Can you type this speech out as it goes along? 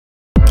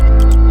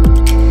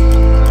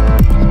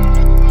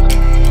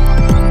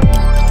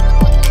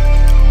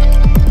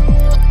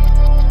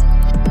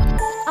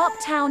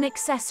UpTown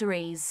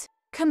accessories.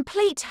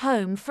 Complete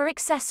home for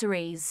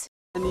accessories.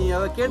 अनि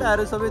अब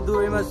केटाहरु सबै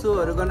दुबईमा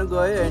सोहरु गर्न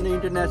गयो हैन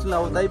इन्टरनेशनल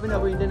अब दाइ पनि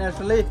अब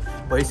इन्टरनेशनलै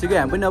भइसक्यो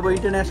हामी पनि अब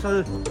इन्टरनेशनल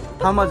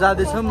ठाउँमा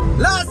जाँदै छौं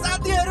ल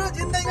साथीहरु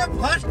जिन्दगीमा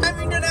फर्स्ट टाइम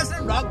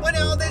इन्टरनेशनल भ्लग पनि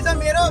आउँदैछ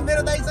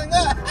मेरो दाइसँग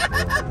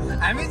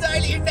हामी चाहिँ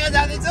अहिले इन्डिया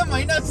जाँदै छौं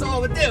हैन सो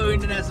अब त्यही हो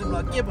इन्टरनेशनल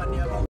भ्लग के भन्ने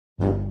अब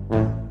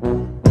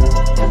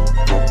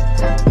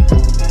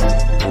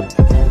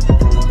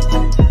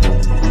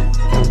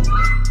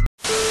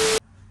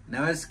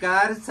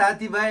नमस्कार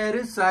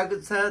साथीभाइहरु स्वागत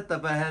छ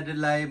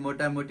तपाईहरुलाई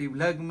मोटामोटी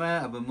भ्लगमा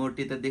अब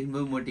मोटी त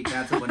देख्नुभयो मोटी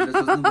कहाँ छ भनेर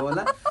सोच्नुभयो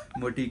होला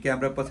मोटी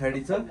क्यामेरा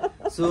पछाडी छ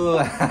सो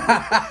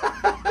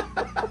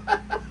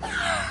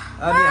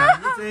अनि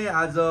हामी चाहिँ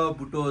आज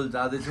बुटोल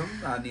जाँदै छौं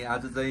अनि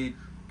आज चाहिँ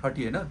 30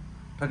 हैन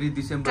 30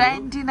 डिसेम्बर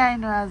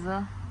 29 हो आज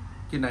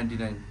के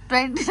 99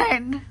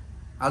 29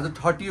 आज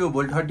 30 हो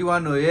भोलि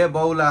 31 हो ए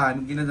बाउला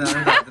हामी किन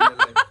जाने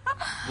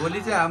भोलि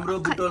चाहिँ हाम्रो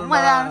बुटोलमा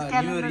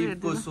न्यू इयर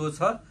इभको शो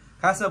छ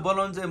खासमा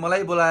बोलाउनु चाहिँ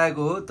मलाई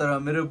बोलाएको हो तर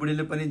मेरो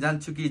बुढीले पनि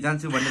जान्छु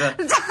भनेर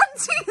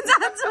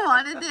जान्छु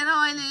भने थिएन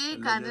अहिले यही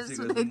कानेर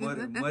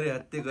सुनाइदिनु मरे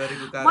हत्ते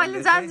गरेको कारण मैले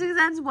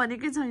जान्छु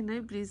भनेकै छैन है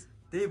प्लिज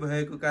त्यही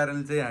भएको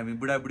कारण चाहिँ हामी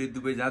बुढाबुढी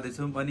दुबई जाँदै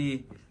छौं अनि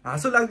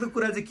हाँसो लाग्दो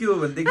कुरा चाहिँ के हो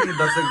भन्देखि नि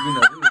दर्शक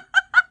बिनहरु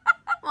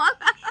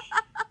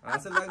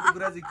हाँसो लाग्दो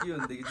कुरा चाहिँ के हो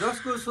भन्देखि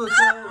जसको सोच छ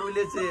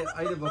उले चाहिँ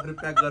अहिले भर्खर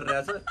प्याक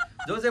गरिरहेछ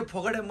जो चाहिँ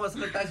फोकडे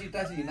मसला टासी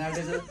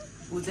हिँडाडेछ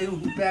उ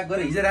चाहिँ प्याक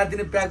गरेर हिजो राति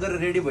नै प्याक गरेर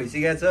रेडी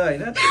भइसकेको छ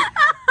हैन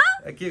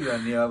के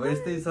गर्ने अब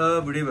यस्तै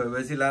छ बुढी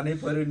भएपछि लानै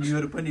पर्यो न्यू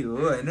इयर पनि हो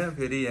हैन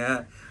फेरि यहाँ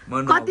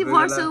मन कति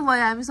वर्ष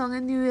भयो हामीसँग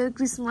न्यू इयर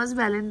क्रिसमस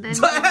भ्यालेन्टाइन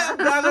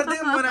गर्दै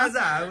मनाछ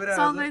हाम्रो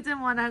सँगै चाहिँ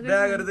मनाएको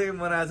गर्दै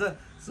मनाछ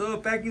सो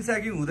प्याकिङ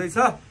स्याकिङ हुँदैछ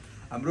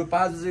हाम्रो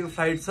 5 बजेको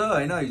फ्लाइट छ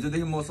हैन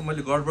हिजोदेखि मौसम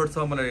मैले गडबड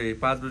छ मलाई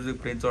 5 बजेको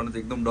प्लेन चढ्न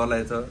चाहिँ एकदम डर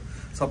लागेछ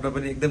सपना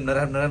पनि एकदम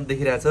नराम्रो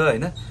देखिरहेछ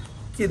हैन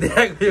के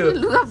देखाएको यो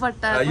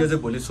लुगापट्टा यो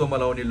चाहिँ भोलि सोमा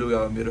लाउने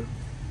लुगा हो मेरो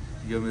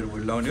यो मेरो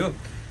भोलि लाउने हो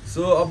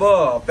सो अब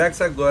प्याक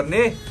स्याक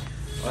गर्ने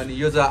अनि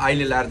यो चाहिँ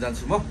अहिले लाएर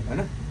जान्छु म हैन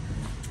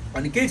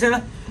अनि केही छैन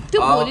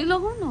त्यो भोलि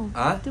लगाउ न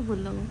त्यो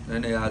भोलि लगाउ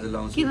हैन आज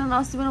लाउँछु किन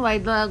अस्ति पनि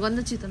व्हाइट लगाएको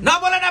नि चितन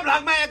नबोल न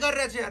भ्लगमा या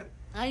गरिरहेछु यार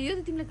यो त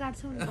तिमीले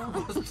काट्छौ नि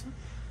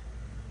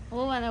हो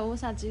भने हो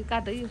साच्चै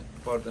काट यो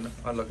पर्दैन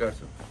ल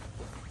काट्छु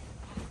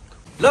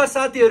ल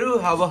साथीहरु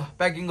अब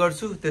प्याकिङ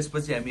गर्छु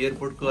त्यसपछि हामी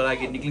एयरपोर्टको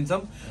लागि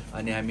निक्लिन्छौं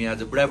अनि हामी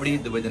आज बुढाबुढी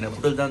दुबईजना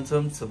बुटोल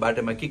जान्छौं सो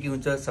बाटोमा के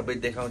हुन्छ सबै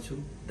देखाउँछु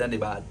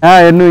धन्यवाद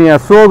हेर्नु यहाँ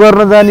शो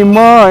गर्न जानी म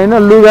हैन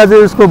लुगा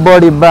चाहिँ उसको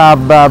बडी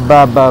बाब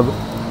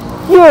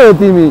के हो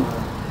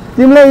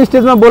तिमीलाई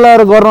स्टेजमा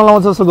बोलाएर गर्न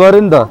लाउँछ सो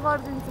गरे नि त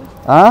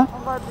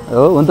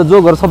हो हुन त जो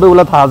घर सबै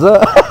उलाई थाहा छ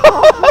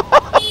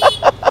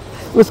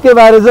उसकै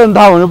बारे चाहिँ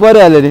थाहा हुनु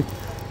परिहाल्यो नि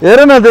हेर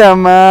न त्यहाँ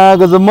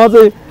आमाको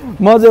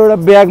म चाहिँ एउटा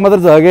ब्याग मात्र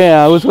छ के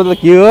यहाँ उसको त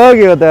के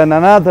हो त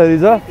नाना थरी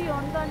छ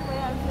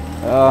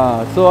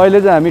सो अहिले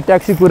चाहिँ हामी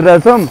ट्याक्सी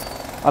कुरिरहेको छौँ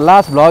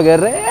लास्ट भ्लग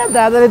हेरेर ए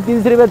दादाले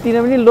 300 रुपियाँ तिने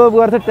पनि लोभ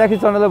गर्छ ट्याक्सी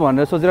चढ्नलाई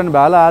भनेर सोचिरहनु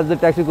भयो होला आज चाहिँ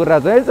ट्याक्सी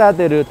कुरिरहेको छ है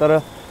साथीहरू तर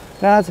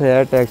कहाँ छ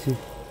यार ट्याक्सी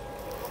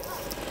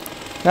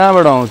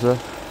कहाँबाट आउँछ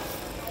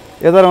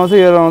यता आउँछ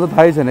यो आउँछ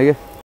थाहै छैन कि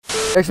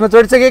ट्याक्सीमा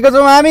चढिसकेको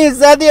छौँ हामी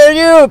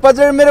साथीहरू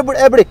पछाडि मेरो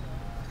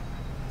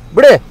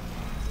बुढे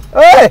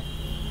ओए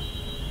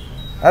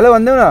हेलो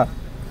भनिदेऊ न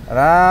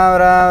राम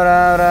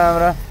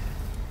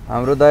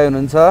हाम्रो दाइ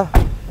हुनुहुन्छ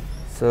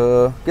सो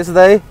के छ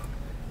दाइ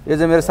यो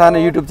चाहिँ मेरो सानो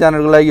युट्युब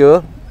च्यानलको लागि हो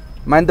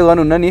माइन त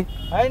गर्नुहुन्न नि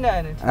हैन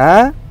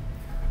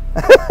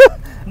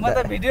म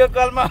त भिडियो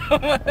कलमा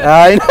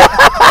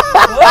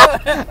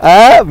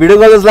हैन भिडियो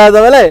कल जस्तो लाग्छ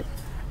तपाईँलाई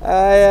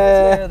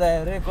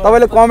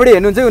तपाईँले कमेडी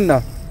हेर्नुहुन्छ कि हुन्न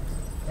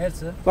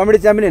हेर्छु कमेडी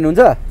च्याम्पियन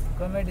हेर्नुहुन्छ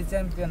कमेडी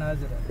च्याम्पियन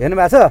हजुर हेर्नु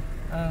भएको छ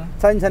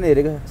छैन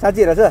हेरेको साँच्ची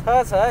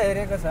हेरेको छ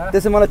हेरेको छ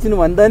त्यसो मलाई चिन्नु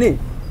भन्नु त नि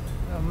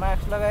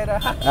मास्क लगाएर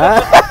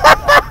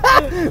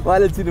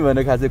उहाँले चिन्नु भएन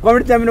खासै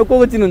कमेडी च्याम्पियनमा को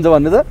चिन्नुहुन्छ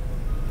भन्नु त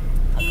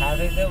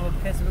खासै त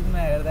फेसबुकमा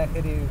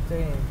हेर्दाखेरि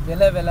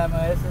चाहिँ बेलामा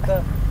यसो त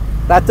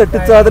ताच्चा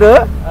टुच्चा मात्र हो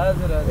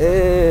हजुर ए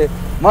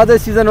म चाहिँ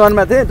सिजन 1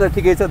 मा थिएँ तर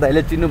ठिकै छ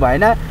दाइले चिन्नु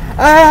भएन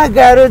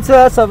गाह्रो छ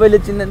सबैले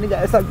चिन्न नि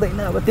सक्दैन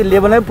अब त्यो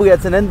लेभलमै पुगेको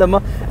छैन नि त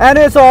म एन्ड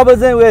सो अब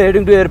चाहिँ we are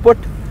heading to airport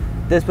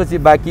त्यसपछि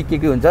बाँकी के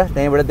हुन्छ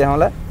त्यहीँबाट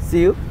देखाउँला सी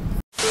यू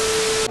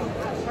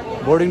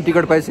बोर्डिङ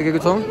टिकट पाइसकेको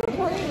छौँ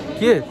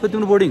के खै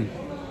तिम्रो बोर्डिङ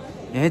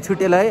यहीँ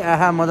छुटेला है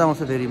आहा मजा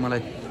आउँछ फेरि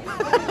मलाई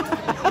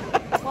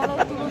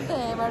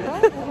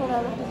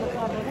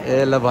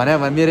ए ल भने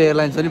मेरो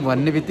एयरलाइन्स पनि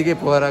भन्ने बित्तिकै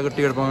पोखराको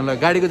टिकट पाउनुलाई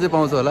गाडीको चाहिँ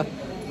पाउँछ होला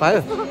पायो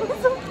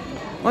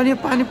अनि यो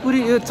पानीपुरी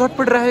यो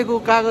चटपट राखेको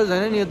कागज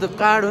होइन नि यो त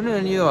कार्ड हो नि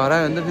अनि यो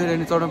हरायो भने त फेरि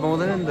अनि चढ्न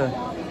पाउँदैन नि त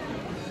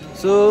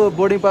सो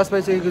बोर्डिङ पास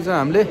पाइसकेको छ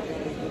हामीले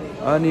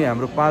अनि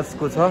हाम्रो 5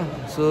 को छ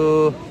सो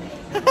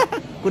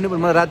कुनै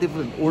पनि मलाई राति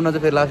उड्न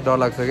चाहिँ फेरि लास्ट डर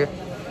लाग्छ क्या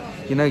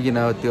किन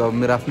त्यो अब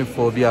मेरो आफ्नै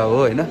फोबिया हो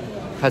होइन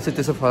खासै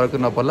त्यसो फरक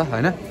नपर्ला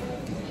होइन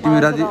तिमी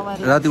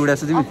राति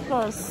उडाएछौ तिमी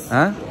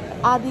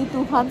आदि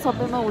तुफान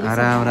सबैमा उड्छ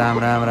राम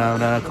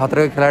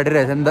खतराको खेलाडी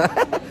रहेछ नि त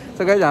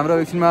सो गाइस हाम्रो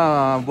एकछिनमा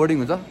बोर्डिङ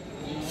हुन्छ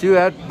सी यू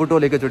एट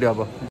बुटोल एकैचोटि अब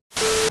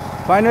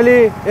फाइनली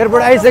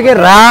एयरपोर्ट आइसके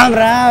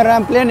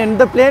राम प्लेन हेर्नु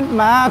त प्लेन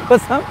मा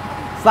कसम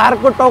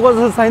सार्कको टाउको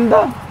जस्तो छैन त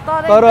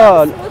तर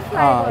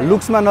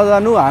लुक्समा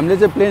नजानु हामीले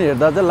चाहिँ प्लेन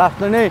हेर्दा चाहिँ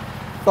लास्टमा नै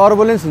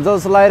टर्बुलेन्स हुन्छ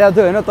जस्तो लागिरहेको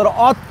थियो होइन तर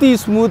अति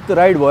स्मुथ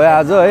राइड भयो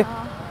आज है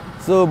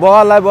सो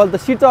बललाई बल त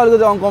सिट चाहिँ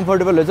अलिकति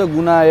अनकम्फर्टेबल रहेछ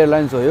गुना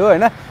एयरलाइन्स हो यो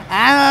होइन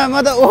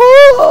म त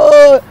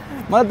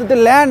मलाई त त्यो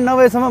ल्यान्ड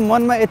नभएसम्म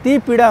मनमा यति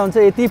पीडा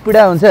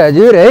हुन्छ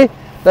हजुर है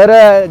तर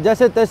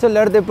जसै त्यसो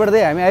लड्दै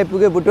पड्दै हामी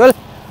आइपुग्यो बुटवल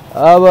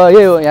अब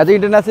यो यहाँ चाहिँ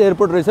इन्टरनेसनल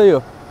एयरपोर्ट रहेछ यो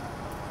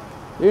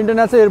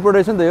इन्टरनेसनल एयरपोर्ट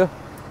रहेछ नि त यो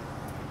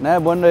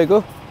नयाँ बनिरहेको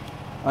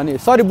अनि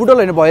सरी बुटोल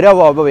होइन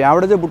भइरहेको अब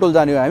यहाँबाट चाहिँ बुटोल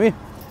जाने हो हामी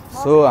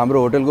सो हाम्रो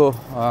होटलको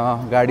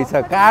गाडी छ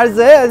कार छ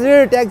है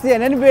हजुर ट्याक्सी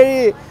होइन नि फेरि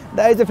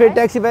दाइ चाहिँ फेरि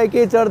ट्याक्सी बाइक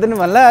केही चढ्दैन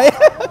भन्ला है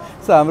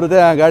सो हाम्रो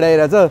त्यहाँ गाडी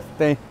आइरहेछ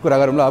त्यहीँ कुरा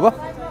गरौँ ल अब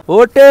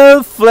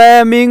होटल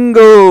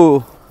फ्ल्यामिङ्गो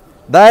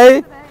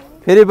दाइ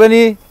फेरि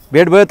पनि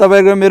भेट भयो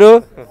तपाईँको मेरो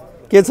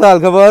के छ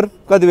हालखबर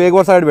कति भयो 1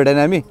 वर्ष अगाडि भेटेन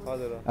हामी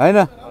होइन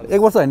 1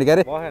 वर्ष होइन के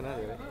अरे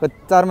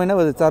 4 महिना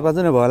भयो 4-5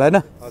 महिना भयो होला होइन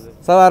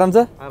सब आराम छ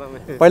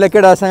पहिला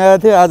केटासँग आएको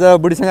थियो आज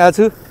बुढीसँग आएको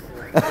छु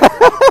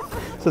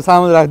सो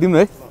सामान राखिदिउँ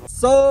है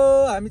सो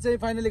हामी चाहिँ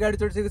फाइनली गाडी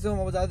चढिसकेको छौँ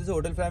अब जाँदैछौँ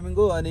होटल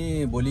फ्ल्यामिङ्गो अनि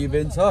भोलि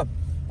इभेन्ट छ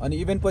अनि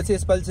इभेन्ट पछि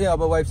यसपालि चाहिँ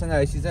अब वाइफसँग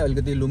आएपछि चाहिँ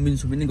अलिकति लुम्बिन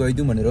सुम्बिन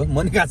गइदिउँ भनेर हो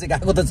मन कहाँ चाहिँ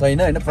गएको त छैन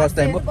होइन फर्स्ट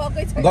टाइम हो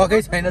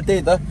गएकै छैन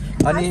त्यही त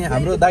अनि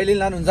हाम्रो दाइले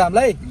लानुहुन्छ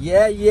हामीलाई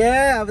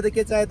अब त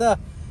के चाहियो त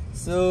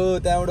सो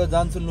त्यहाँबाट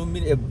जान्छु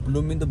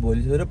लुम्बिन त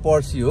भोलि छोडेर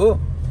पर्सि हो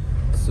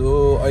सो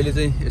अहिले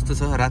चाहिँ यस्तो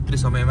छ रात्रि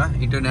समयमा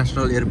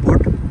इन्टरनेसनल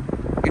एयरपोर्ट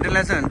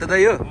इन्टरनेसनल हो नि त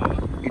यो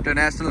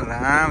इन्टरनेसनल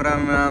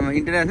राम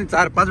इन्टरनेसनल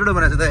 4-5 वटा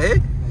बनाएको छ त है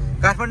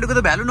काठमाडौँको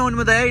त भ्यालु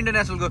नहुने त है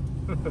इन्टरनेसनलको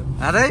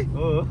है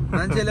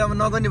मान्छेले अब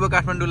नगर्ने भयो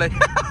काठमाडौँलाई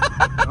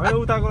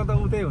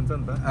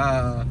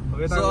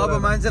सो अब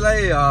मान्छेलाई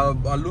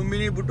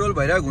लुम्बिनी बुटोल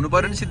भइरहेको हुनु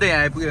पर्यो नि सिधै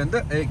यहाँ आइपुग्यो भने त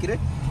के अरे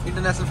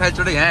इन्टरनेसनल फ्लाइट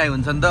चढेर यहाँ आयो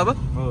हुन्छ नि त अब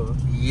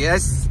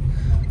yes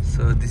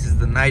so this is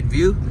the night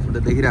view photo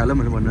देखिरह्यो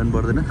मैले भन्नु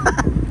पर्दैन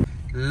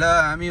ल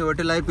हामी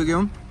होटल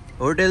आइपुग्यौँ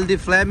होटल दि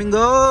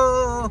फ्ल्यामिङ्गो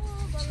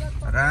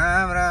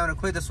राम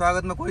खोइ त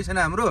स्वागतमा कोही छैन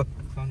हाम्रो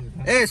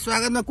ए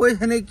स्वागतमा कोही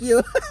छैन के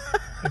हो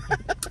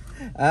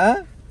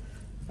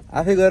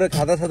आफै गएर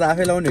खाता सादा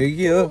आफै लाउने हो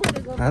कि हो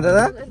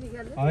दादा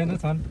होइन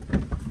छन्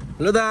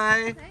हेलो दाइ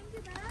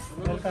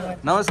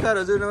नमस्कार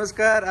हजुर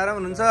नमस्कार आराम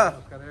हुनुहुन्छ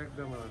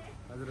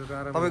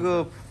तपाईँको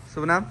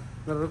शुभ नाम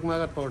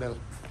पौडेल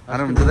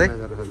आराम हुन्छ दाइ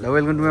ल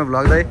वेलकम टु माई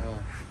भ्लग दाइ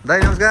दाइ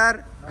नमस्कार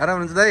आराम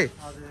हुनुहुन्छ दाइ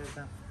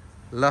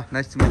ल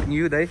नाइस टु मिट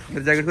यु दाइ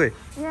मेरो ज्याकेट खोइ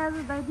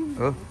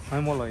हो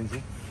म लगाइदिन्छु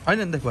होइन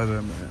नि दाइ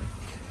भयो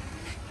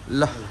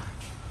ल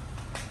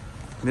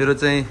मेरो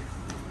चाहिँ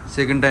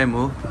सेकेन्ड टाइम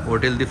हो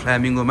होटल दि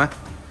फ्ल्यामिङ्गोमा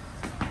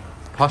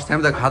फर्स्ट टाइम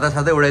त खाता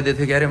साथै उडाइदिएको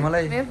थियो क्यारे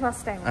मलाई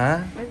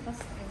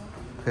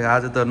खै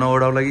आज त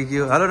नउडाउला कि के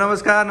हो हेलो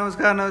नमस्कार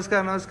नमस्कार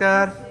नमस्कार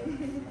नमस्कार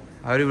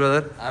हाउ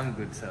ब्रदर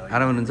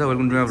आराम हुनुहुन्छ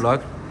वेलकम टु माई भ्लग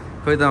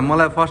खोइ त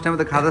मलाई फर्स्ट टाइम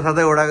त खाता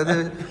साथै उडाएको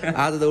थियो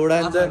आज त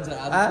उडाइन्छ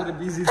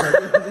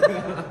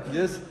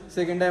यस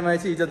सेकेन्ड टाइम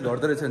आएपछि इज्जत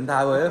घट्दो रहेछ भने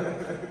थाहा भयो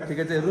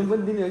ठिकै चाहिँ रुम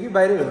पनि दिने हो कि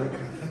बाहिरै हो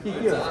के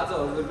हो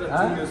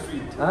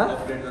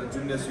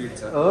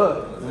हो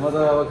म त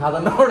अब खाता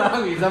नउडाएको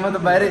हिजोमा त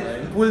बाहिरै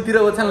पुलतिर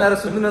ओछ्यान ल्याएर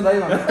सुत्नु न दाइ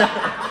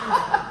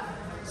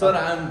sir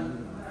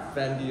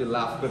thank you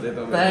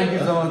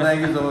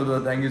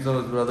so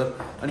much brother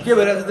अनि के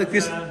भइरहेको छ त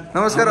क्रिस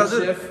नमस्कार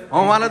हजुर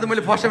उहाँलाई त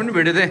मैले फर्स्ट टाइम पनि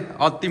भेटेको थिएँ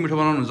अति मिठो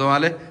बनाउनुहुन्छ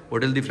उहाँले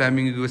होटल दि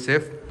फ्ल्यामिङ्गोको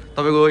सेफ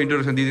तपाईँको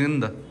इन्ट्रोडक्सन दिइदिनु नि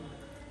त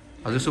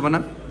हजुर शुभ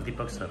नाम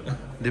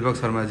दीपक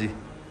शर्माजी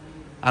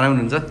आराम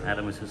हुनुहुन्छ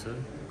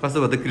कस्तो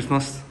भयो त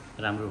क्रिसमस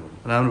राम्रो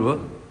भयो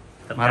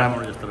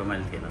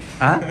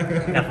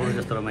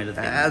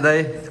दाइ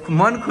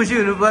मन खुसी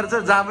हुनुपर्छ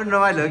जहाँ पनि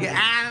रमाइलो हो कि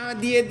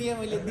दिएँ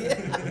मैले दिएँ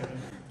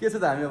के छ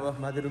त हामी अब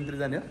माथि रुमतिर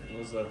जाने हो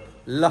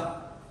ल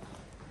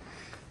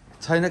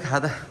छैन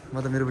खादा म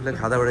त मेरो बेला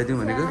खादा उडाइदिउँ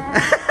भनेको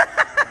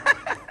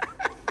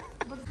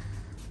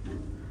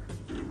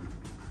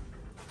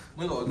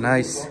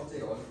नाइस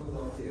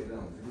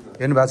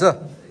हेर्नु भएको छ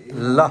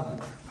ल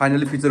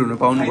फाइनली पिक्चर हुनु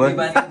पाउनु भयो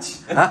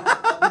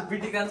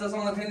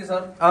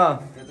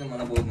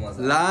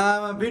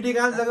लामा बिटी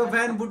कान्छाको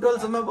फ्यान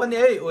बुटोलसम्म पनि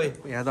है ओए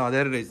यहाँ त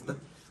हँदै रहेछ त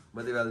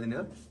बत्ती बालिदिने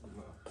हो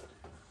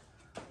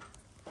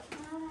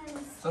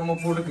सर म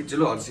फोटो खिच्छु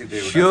ल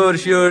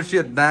स्योर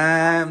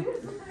दाम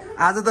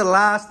आज त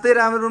लास्टै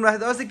राम्रो रुम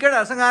राखेको अस्ति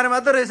केटाहरूसँग आएर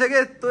मात्र रहेछ के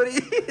तोरी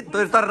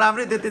तर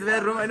राम्रै थियो त्यति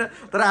बेला रुम होइन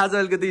तर आज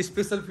अलिकति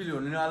स्पेसल फिल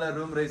हुनेवाला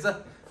रुम रहेछ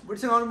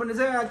बुढीसँग आउनुपर्ने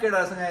छ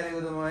केटाहरूसँग आइरहेको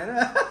त म होइन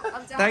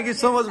thank you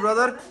so much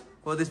brother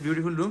for this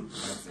beautiful room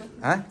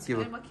के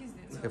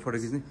भयो फोटो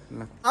खिच्ने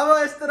अब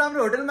यस्तो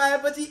राम्रो होटलमा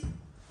आएपछि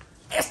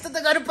यस्तो त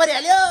गर्नु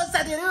परिहाल्यो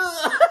साथीहरू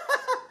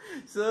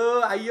सो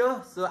आइयो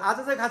सो आज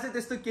चाहिँ खासै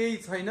त्यस्तो केही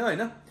छैन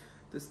होइन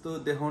त्यस्तो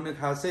देखाउने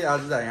खासै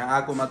आज यहाँ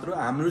आएको मात्र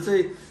हाम्रो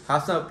चाहिँ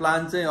खासमा प्लान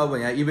चाहिँ अब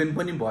यहाँ इभेन्ट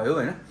पनि भयो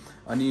होइन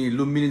अनि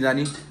लुम्बिनी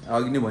जाने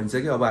अघि नै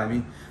भनिसक्यो अब हामी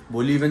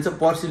भोलि इभेन्ट छ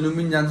पर्सि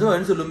लुम्बिनी जान्छौँ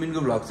होइन सो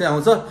लुम्बिनीको भ्लग चाहिँ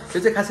आउँछ त्यो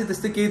चाहिँ खासै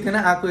त्यस्तो केही थिएन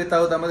आएको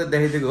यताउता मात्रै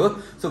देखाइदिएको हो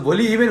सो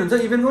भोलि इभेन्ट हुन्छ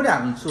इभेन्टको पनि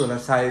हाल्छु होला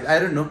सायद I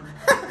don't know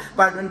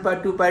part 1 part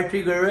 2 part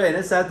 3 गरेर होइन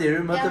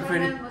साथीहरू मात्र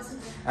फेरि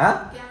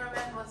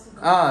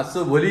सो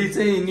भोलि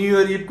चाहिँ न्यु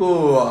इयर इभको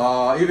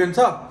इभेन्ट छ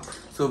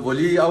सो सो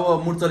भोलि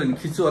अब मुड चल्यो भने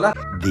खिच्छु होला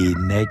The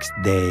next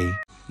day.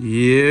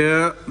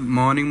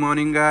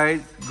 Morning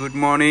guys good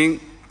morning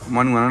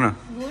भन न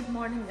Good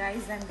morning,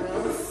 guys and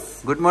girls.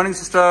 Good morning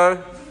sister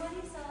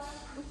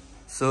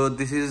so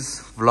this is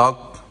vlog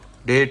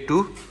day 2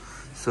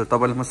 so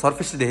तपाईँलाई म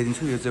सर्फेस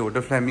देखाइदिन्छु यो चाहिँ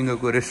होटल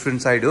फ्ल्यामिङ्गोको रेस्टुरेन्ट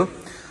साइड हो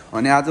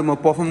अनि आज म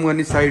पर्फर्म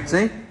गर्ने साइड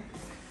चाहिँ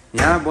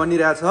यहाँ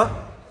बनिरहेछ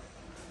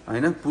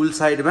होइन पुल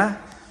साइडमा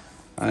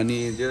अनि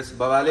जस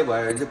बाबाले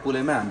भयो भने चाहिँ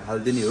पुलैमा हामी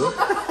हालिदिने हो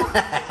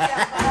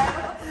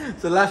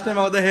सो लास्ट टाइम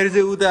आउँदाखेरि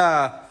चाहिँ उता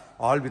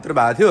हलभित्र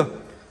भएको थियो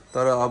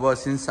तर अब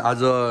सिन्स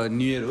आज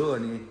न्यु इयर हो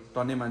अनि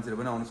टन्ने मान्छेहरू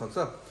पनि आउनु सक्छ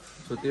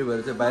सो त्यही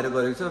भएर चाहिँ बाहिर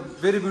गरेको छ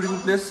भेरी ब्युटिफुल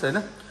प्लेस होइन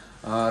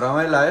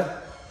रमाइलो लाग्यो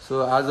सो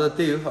आज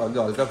त्यही हो अघि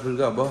हल्का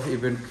फुल्का अब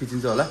इभेन्ट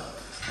खिचिन्छ होला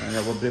अनि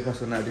अब ब्रेकफास्ट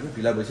गर्न आँटेको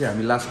ढिला भएपछि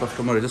हामी लास्ट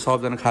कस्टमरहरू चाहिँ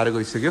सबजना खाएर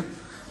गइसक्यो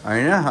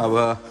होइन अब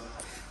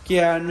के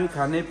आउनु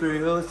खानै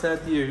पर्यो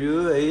साथीहरू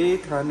है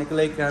खानेको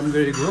लागि काम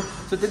गरेको हो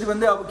सो त्यति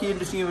भन्दै अब के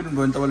इन्ट्रेस्टिङ इभेन्ट भयो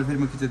भने तपाईँले फेरि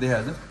म खिचेर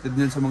देखाएको छु त्यति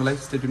दिनसम्मको लागि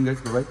स्टे ट्युन गाइस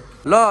बाइ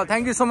ल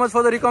thank you so much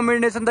for the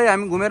recommendation दाइ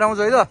हामी घुमेर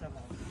आउँछौँ है त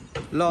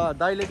ल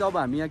दाइले चाहिँ अब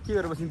हामी यहाँ के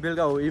गरेर बस्ने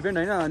बेलुका हो इभेन्ट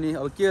होइन अनि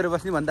अब के गरेर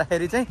बस्ने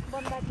भन्दाखेरि चाहिँ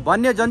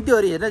वन्य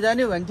जन्तुहरू हेर्न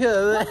जाने भन्थ्यो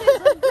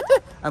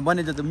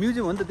वन्य जन्तु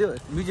म्युजियम हो नि त त्यो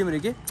म्युजियम रे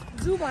के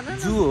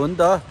जू हो नि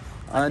त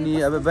अनि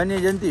अब वन्य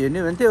जन्तु हेर्ने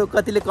भन्थ्यो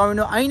कतिले कमेन्ट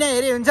ऐना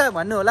हेरे हुन्छ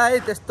भन्नु होला है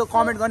त्यस्तो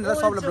कमेन्ट गर्ने होला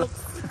सबलाई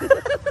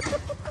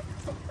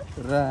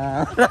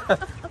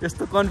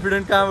यस्तो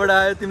कन्फिडेन्ट कहाँबाट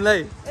आयो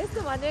तिमीलाई ए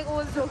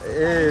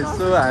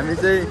सो हामी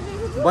चाहिँ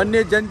वन्य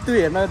जन्तु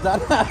हेर्न जान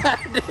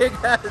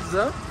आँटेका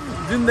छौँ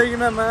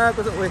जिन्दगीमा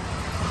माको ओ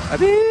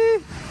अबे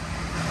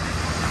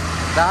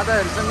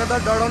दादाहरूसँग त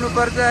डराउनु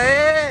पर्छ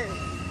है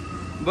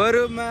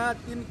बरुमा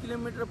 3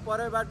 किलोमिटर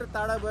परबाट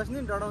टाढा बस्ने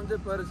डराउनु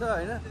चाहिँ पर्छ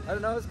होइन अरे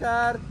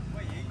नमस्कार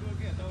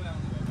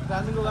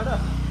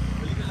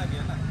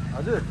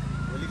हजुर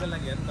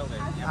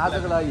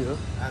आजको लागि हो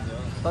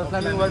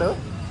फ्ल्यामिङबाट हो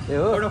ए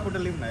हो एउटा फोटो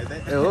लिउँ न है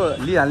ए हो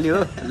लिइहाल्ने हो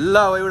ल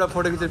अब एउटा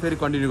फोटो खिचेर फेरि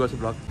कन्टिन्यू गर्छु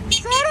ब्लग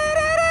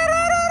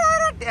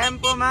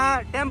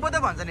टेम्पो त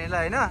भन्छ नि ल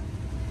होइन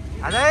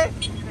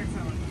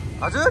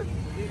हजुर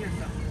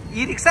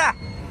ई रिक्सा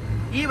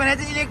ई भने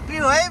चाहिँ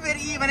इलेक्ट्रिक हो है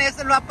फेरि ई भने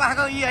यस्तो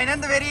लप्पाको ई होइन नि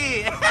त फेरि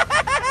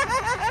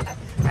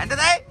होइन त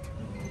दाइ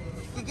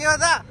के हो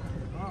त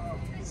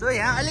सो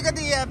यहाँ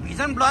अलिकति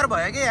भिजन ब्लर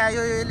भयो कि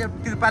यो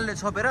त्रिपालले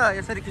छोपेर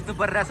यसरी खिच्नु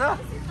परिरहेछ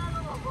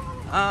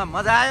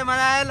मजा आयो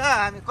ल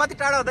हामी कति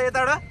टाढो हो त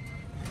यताबाट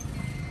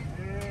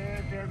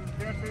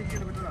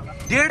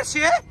 150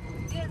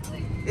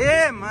 ए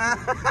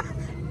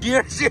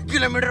 150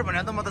 किलोमिटर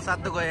भनेर त म त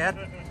सातो गएँ यार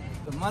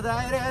मजा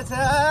आइरहेछ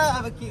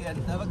अब के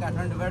गर्नु अब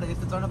काठमाडौँबाट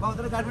यस्तो चढ्न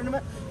पाउँदैन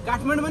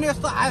काठमाडौँ पनि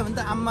यस्तो आयो भने त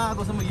आम्मा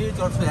कसो म यही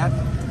चढ्छु यार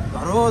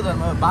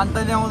धरमा बान्ता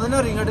ल्याउँदैन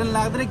रिङ्गटेन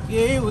लाग्दैन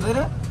केही हुँदैन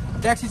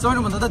ट्याक्सी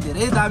चढ्नुभन्दा त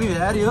धेरै दामी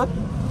भयो यार यो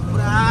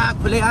पुरा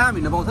खुलेआम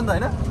हिँड्न पाउँछ नि त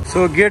होइन सो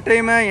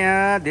गेटैमा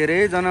यहाँ धेरै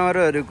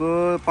जनावरहरूको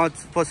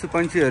पशु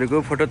पक्षीहरूको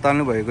फोटो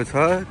ताल्नु भएको छ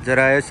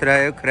जरायो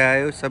सरायो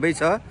खरायो सबै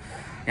छ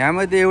यहाँ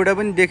मध्ये एउटा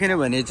पनि देखेन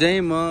भने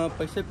चाहिँ म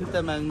पैसा फिर्ता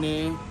माग्ने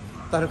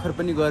तर्खर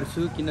पनि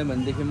गर्छु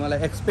किनभनेदेखि मलाई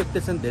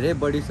एक्सपेक्टेसन धेरै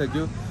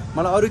बढिसक्यो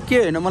मलाई अरू के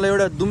होइन मलाई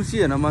एउटा दुम्सी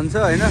हेर्न मन छ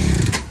होइन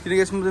किनकि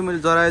यसमा चाहिँ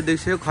मैले जरायो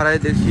देखिसक्यो खरायो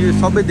देखिसक्यो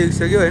सबै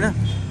देखिसक्यो होइन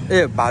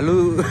ए भालु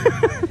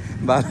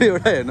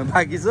एउटा हेर्न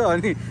बाँकी छ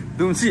अनि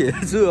दुम्सी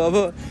हेर्छु अब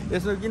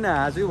यसमा किन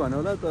हाँस्यो भन्नु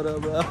होला तर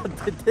अब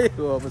त्यही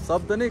हो अब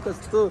शब्द नै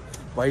कस्तो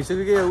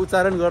भइसक्यो कि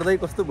उच्चारण गर्दै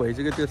कस्तो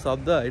भइसक्यो त्यो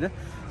शब्द होइन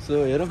सो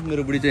हेरौँ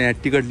मेरो बुढी चाहिँ यहाँ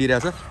टिकट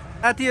लिइरहेछ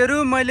साथीहरू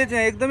मैले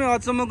चाहिँ एकदमै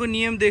अचम्मको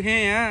नियम देखेँ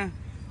यहाँ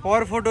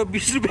पर फोटो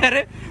 20 रुपियाँ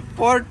अरे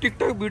पर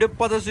टिकटक भिडियो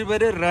 50 रुपियाँ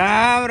अरे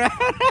राम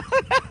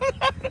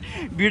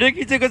भिडियो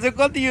खिचेको चाहिँ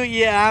कति हो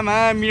ए आमा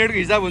मिनटको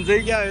हिसाब हुन्छ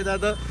कि क्या यता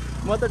त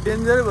म त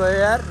डेन्जर भयो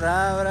यार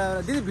राम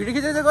दिदी भिडियो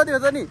खिचेको चाहिँ कति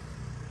हो त नि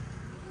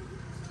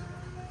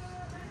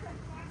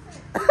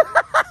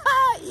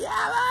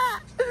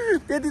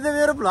त्यति त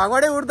मेरो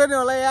भ्लगबाटै उठ्दैन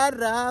होला यार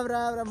राम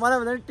मलाई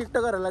भन्दा पनि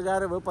टिकटकरहरूलाई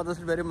गाह्रो भयो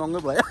 50 रुपियाँ अरे महँगो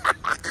भयो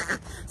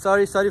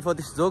सरी फर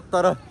दिस जोक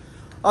तर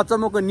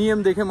अचम्मको नियम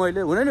देखेँ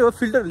मैले हुन नि हो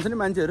फिल्टर हुन्छ नि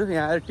मान्छेहरू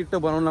यहाँ आएर टिकटक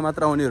बनाउन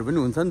मात्र आउनेहरू पनि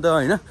हुन्छ नि त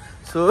होइन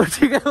सो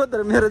ठिकै हो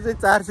तर मेरो चाहिँ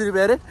 400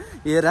 रुपियाँ अरे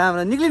ए राम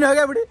निक्लिनु हो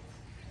क्या बुढी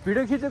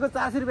भिडियो खिचेको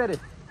 400 रुपियाँ अरे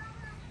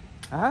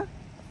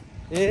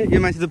ए यो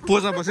मान्छे त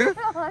पोजमा बसेको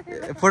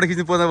फोटो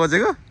खिच्नु पोजमा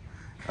बसेको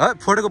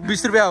फोटोको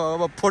 20 रुपियाँ हो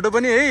अब फोटो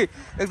पनि है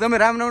एकदमै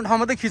राम्रो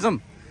ठाउँमा त खिचौँ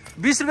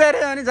 20 रुपियाँ अरे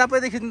अनि जहाँ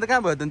पैदा खिच्नु त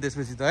कहाँ भयो त नि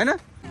त्यसपछि त होइन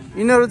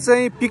यिनीहरू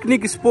चाहिँ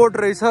पिकनिक स्पोट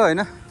रहेछ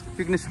होइन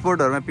पिकनिक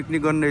स्पोटहरूमा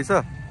पिकनिक गर्ने रहेछ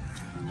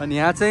अनि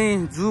यहाँ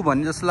चाहिँ जू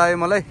भन्ने जस्तो लाग्यो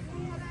मलाई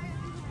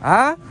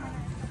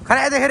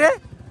खरायो देखेँ रे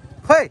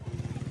खोइ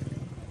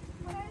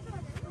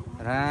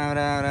राम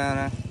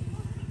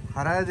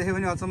खरायो देख्यो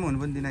भने अचम्म हुनु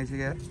पनि दिन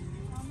आइसक्यो यार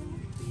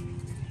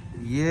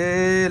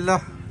ए ल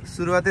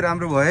सुरुवातै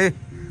राम्रो भयो है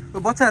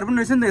बच्चाहरू पनि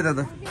रहेछ नि त यता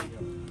त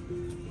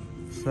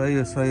सही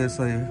हो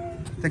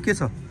त्यहाँ के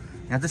छ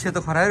यहाँ चाहिँ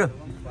सेतो खरायो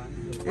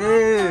ए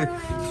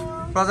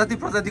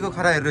प्रजातिको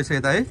खरायोहरू रहेछ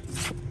यता है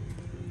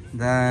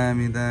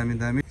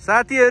दामी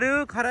साथीहरू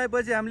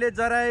खराएपछि हामीले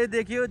जरायो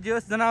देख्यो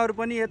जोस जनावर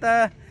पनि यता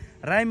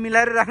राइम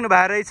मिलाएर राख्नु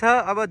भएको रहेछ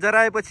अब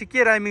जराएपछि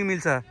के राइमिङ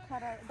मिल्छ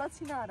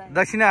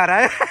दक्षिणा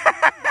हरायो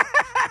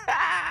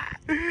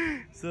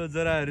सो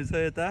जराहरू छ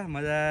यता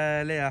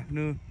मजाले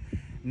आफ्नो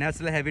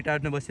नेचुरल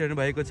हेबिटाटमा बसिरहनु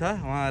भएको छ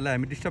उहाँहरूलाई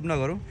हामी डिस्टर्ब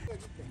नगरौँ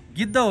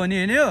गिद्ध हो नि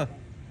होइन यो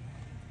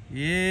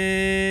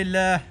ए ल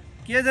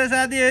के छ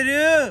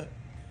साथीहरू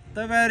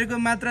तपाईँहरूको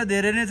मात्रा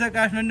धेरै नै छ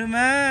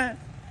काठमाडौँमा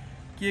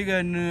के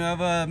गर्नु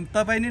अब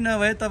तपाईँ नै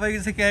नभए तपाईँको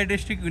चाहिँ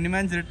क्यारेक्टरिस्टिक हुने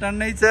मान्छेहरू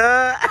टन्नै छ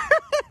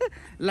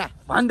ल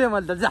भनिदिएँ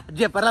मैले त जा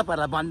जे पर्ला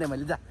पर्ला भनिदिएँ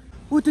मैले जा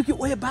ऊ त्यो के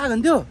ओए बाघ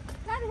हुन्थ्यो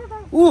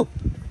ऊ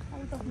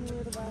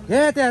हे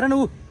त्यहाँ हेर न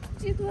ऊ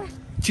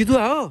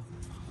चितुवा हो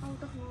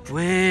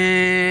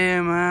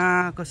वेमा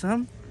कसम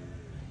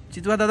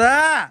चितुवा दादा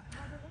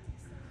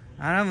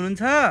आराम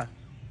हुनुहुन्छ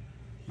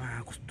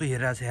कस्तो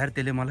हेरिरहेको छ यार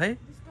त्यसले मलाई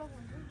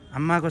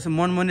आम्मा कसम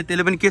मन मने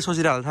त्यसले पनि के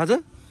सोचिरहेको थाहा छ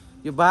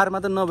यो बारमा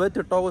त नभए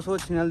त्यो टाउको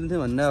छिनालिदिन्थ्यो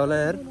भन्ने होला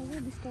यार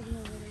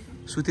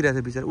सुतिरहेको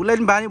छ बिचरा उसलाई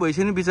पनि बानी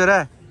भइसक्यो नि बिचरा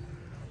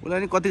उसलाई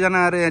पनि कतिजना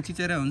आएर यहाँ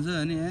चिचेर हुन्छ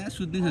अनि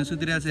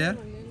सुतिरहेको छ यार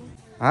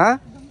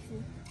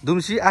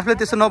दुम्सी आफूलाई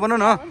त्यसो नबनाऊ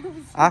न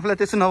आफूलाई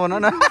त्यसो नबनाऊ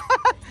न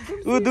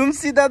ऊ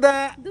दुम्सी दादा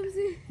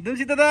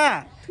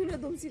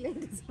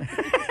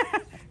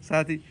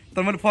साथी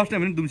तर मैले फर्स्ट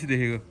टाइम पनि दुम्सी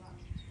देखेको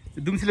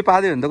दुम्सीले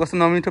पादियो भने त कस्तो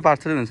नमिठो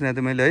पार्छ हुन्छ यहाँ त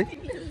मैले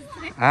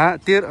है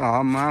तेरो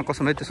मा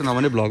कसम है त्यसो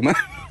नभने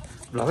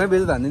भ्लगमै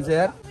बेच्दा हानिदिन्छ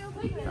यार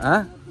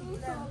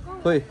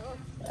खोइ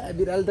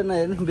बिरालो त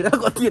नहेर्नु बिरालो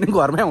कति हेर्नु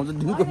घरमै आउँछ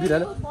दिनको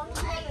बिरालो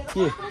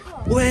के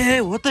ओए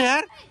हो त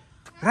यार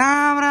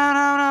राम राम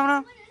राम राम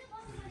राम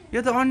यो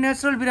त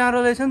अननेचुरल बिरालो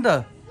रहेछ नि त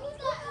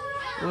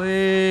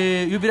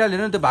ओए यो बिरालो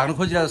हेर्नु त्यो भाग्नु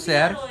खोजिरहेको जस्तो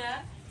यार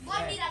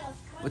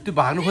त्यो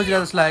भाग्नु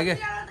खोजिरहेको जस्तो लाग्यो क्या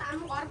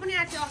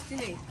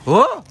हो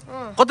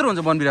कत्रो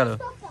हुन्छ वन बिरालो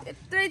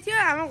यत्रै थियो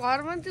हाम्रो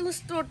घरमा त्यो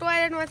उस्तो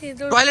टोयलेटमा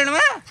थियो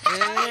टोयलेटमा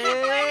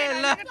ए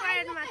ल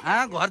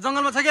घर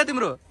जङ्गलमा छ क्या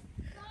तिम्रो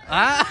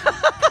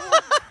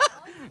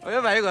ओए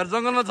भाइ घर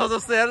जङ्गलमा छ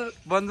जस्तो यार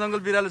वन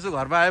जङ्गल बिरालो छु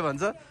घरमा आयो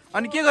भन्छ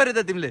अनि के गर्यो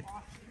त तिमीले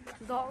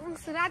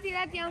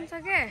राति आउँछ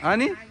के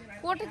अनि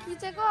फोटो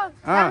खिचेको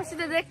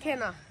राम्रोसित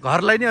देखेन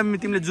घरलाई नि अनि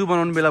तिमीले जू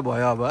बनाउनु बेला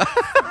भयो अब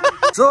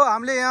सो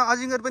हामीले यहाँ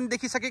अजिङ्गर पनि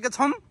देखिसकेका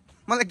छौँ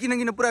मलाई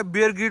किन पुरा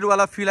बियर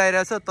ग्रिडवाला फिल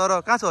आइरहेछ तर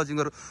कहाँ छ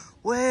अजिङ्गर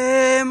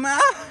ओएमा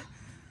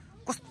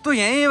कस्तो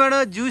यहीँबाट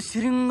जिउ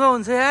सिरिङ्ग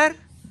हुन्छ यार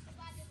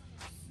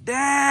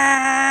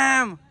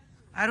ड्याम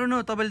आरो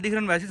न तपाईँले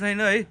देखिरहनु भएको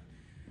छैन है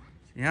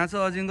यहाँ छ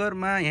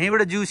अजिङ्गरमा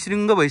यहीँबाट जिउ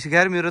सिरिङ्ग भइसक्यो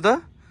यार मेरो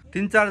त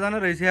 3-4 जना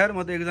रहेछ यार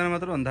म त एकजना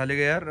मात्र भन्न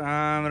थालेको यार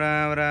राम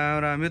राम राम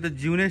राम यो त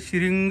जिउ नै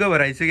सिरिङ्ग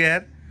भएर आइसक्यो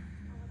यार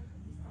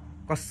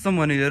कसम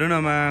भने हेर न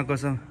मा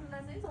कसम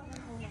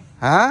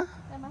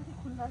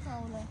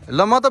ल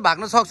म त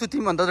भाग्न सक्छु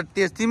तिमी भन्दा त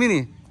तेज तिमी नि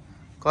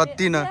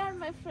कति न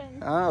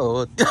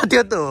हो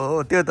त्यो त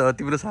हो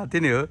तिम्रो साथी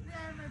नै हो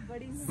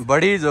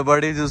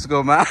बडी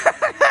जुसकोमा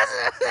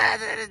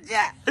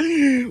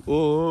ओ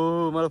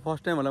मलाई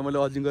फर्स्ट टाइम होला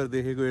मैले अजिङ्गर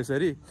देखेको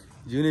यसरी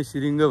जिउ नै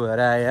सिरिङ्ग भएर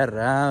आयो यार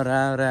राम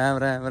राम राम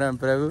राम राम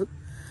प्रभु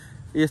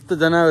यस्तो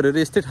जनावरहरू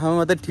यस्तै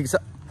ठाउँमा त ठिक छ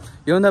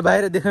योभन्दा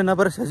बाहिर देख्न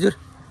नपरोस् हजुर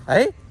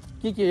है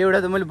के एउटा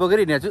त मैले बोकेर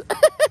हिँडेको छु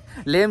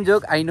लेम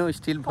joke I know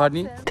still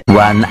funny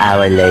 1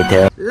 hour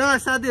later ल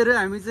साथीहरू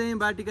हामी चाहिँ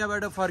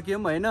बाटिकाबाट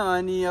फर्क्यौँ होइन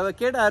अनि अब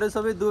केटाहरू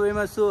सबै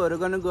दुबईमा सोहरू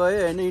गर्न गयो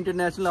होइन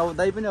इन्टरनेसनल अब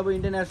दाइ पनि अब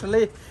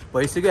इन्टरनेसनलै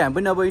भइसक्यो हामी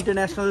पनि अब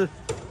इन्टरनेसनल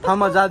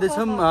ठाउँमा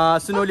जाँदैछौँ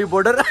सुनौली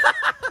बोर्डर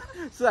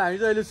सो हामी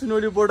चाहिँ अहिले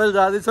सुनौली बोर्डर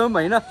जाँदैछौँ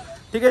होइन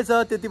ठिकै छ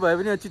त्यति भए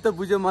पनि चित्त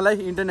बुझ्यो मलाई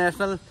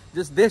इन्टरनेसनल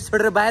जस देश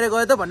छोडेर बाहिर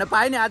गयो त भन्न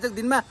पाएँ नि आजको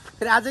दिनमा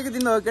फेरि आजकै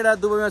दिनमा केटा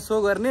दुबईमा सो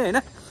गर्ने होइन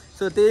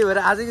सो त्यही भएर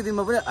आजकै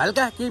दिनमा पनि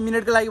हल्का केही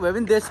मिनटको लागि भए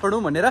पनि देश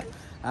छोडौँ भनेर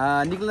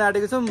निक्लिन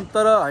आँटेको छौँ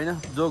तर होइन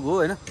जोग हो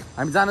होइन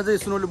हामी जान चाहिँ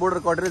सुनौली बोर्डर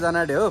कटेरै जान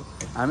आँटे हो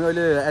हामी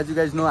अहिले एज यु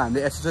गाइज नो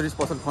हामीले एसेसरिज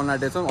पसल खोल्न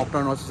आँटेको छौँ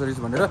अपटाउन एसेसरिज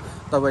भनेर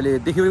तपाईँले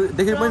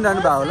देखि पनि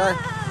रहनु भएको होला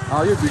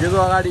यो भिडियोको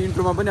अगाडि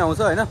इन्ट्रोमा पनि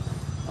आउँछ होइन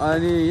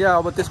अनि यहाँ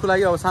अब त्यसको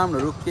लागि अब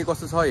सामानहरू के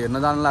कस्तो छ हेर्न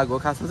जान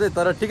लाग्यो खासमा चाहिँ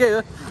तर ठिकै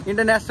हो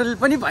इन्टरनेसनल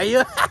पनि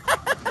भयो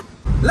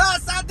ल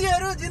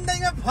साथीहरू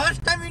जिन्दगीमा फर्स्ट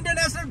टाइम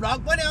इन्टरनेसनल भ्लग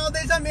पनि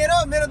आउँदैछ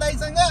मेरो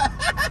दाइसँग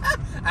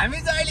हामी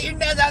चाहिँ अहिले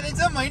इन्डिया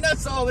जाँदैछौँ होइन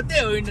सो अब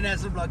त्यही हो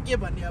इन्टरनेसनल भ्लग के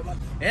भन्ने अब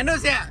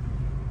हेर्नुहोस् यहाँ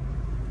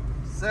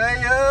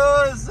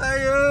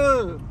सही हो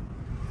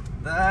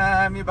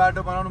दामी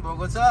बाटो बनाउनु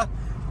भएको छ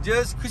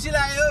जस खुसी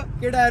लाग्यो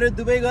केटाहरू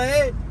दुबई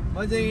गए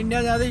म चाहिँ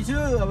इन्डिया जाँदैछु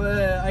अब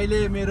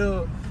अहिले मेरो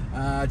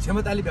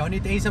क्षमताले भ्याउने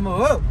त्यहीँसम्म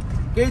हो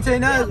केही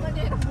छैन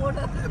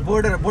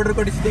बोर्डर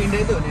कटेपछि त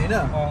इन्डिया त हुने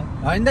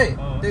होइन दाइ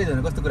त्यही त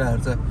कस्तो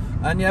कुराहरू छ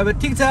अनि अब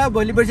ठिक छ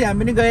भोलि पर्सि हामी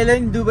पनि गएला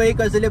नि दुबई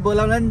कसैले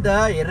बोलाउला नि त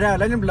हेरेर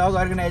होला नि ब्लग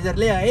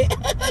अर्गनाइजरले है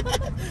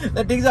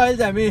ल ठिक छ अहिले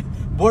चाहिँ हामी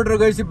बोर्डर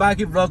गएपछि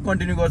बाँकी ब्लग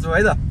कन्टिन्यू गर्छौँ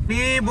है त नि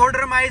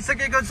बोर्डरमा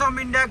आइसकेको छौँ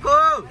इन्डियाको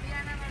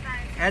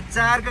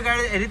एचआरको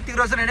गाडी ऋतिक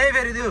रोशन होइन है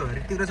फेरि त्यो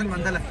ऋतिक रोशन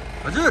भन्छ ल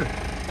हजुर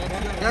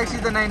ट्याक्सी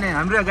त नै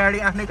हाम्रो गाडी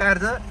आफ्नै कार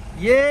छ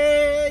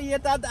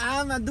यता त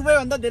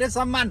दुबईभन्दा धेरै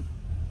सम्मान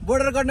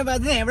बोर्डर गर्नु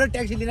भएको चाहिँ यहाँबाट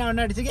ट्याक्सी लिन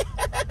आउनु आँटेको छ कि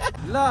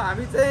ल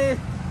हामी चाहिँ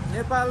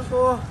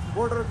नेपालको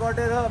बोर्डर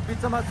कटेर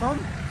बिचमा छौँ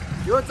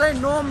यो चाहिँ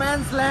नो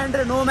म्यान्स ल्यान्ड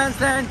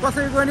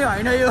कसैको नि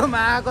होइन यो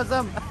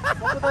कसम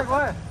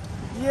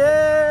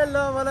ए ल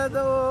मलाई त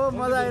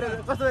मजा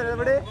आइरहेको कस्तो भइरहेको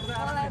बडे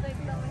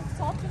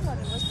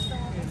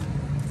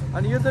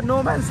अनि यो चाहिँ नो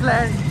म्यान्स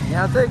ल्यान्ड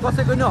यहाँ चाहिँ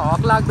कसैको नि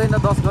हक लाग्दैन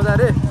 10 गजा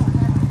रे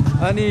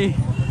अनि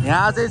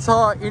यहाँ चाहिँ छ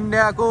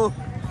इन्डियाको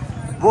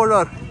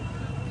बोर्डर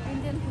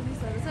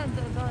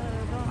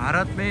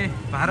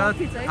भारत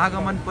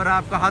आगमन पर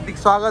आपका हार्दिक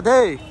स्वागत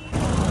है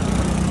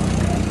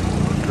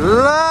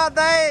ल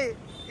दाइ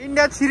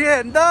इन्डिया छिरे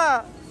नि त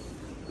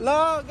ल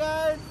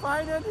guys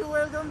finally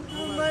welcome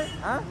to my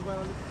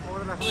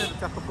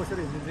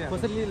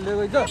कसरी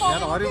लिएको छ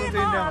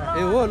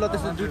ए हो ल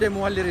त्यसो दुईटै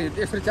मोबाइल लिएर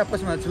यसरी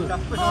च्याप्पसमा छु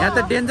यहाँ त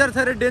डेन्जर छ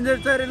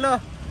रे ल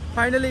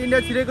फाइनली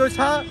इन्डिया छिरेको छ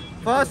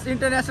फर्स्ट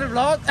इन्टरनेसनल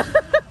भ्लग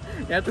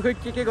यहाँ त खोइ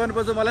के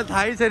गर्नुपर्छ मलाई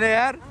थाहै छैन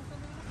यार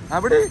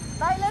हाबडी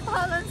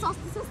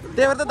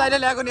त्यही भएर त दाइले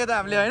ल्याएको नि यता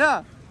हामीले होइन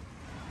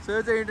सो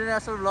यो चाहिँ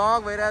इन्टरनेसनल भ्लग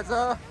भइरहेछ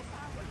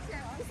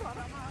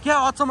क्या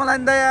अचम्म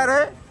लाग्छ यार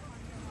है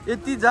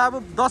यति जाब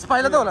 10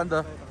 पाइला त होला नि त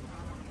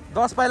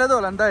 10 पाइला त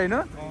होला नि त होइन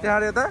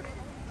त्यहाँबाट यता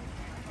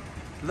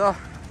ल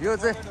यो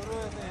चाहिँ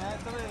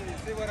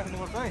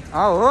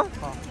हो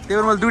त्यही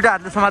भएर मैले दुईवटा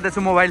हातले समातेको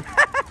छु मोबाइल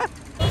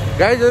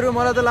गाइजहरू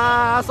मलाई त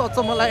लास्ट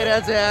अचम्म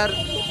लागिरहेको छ यार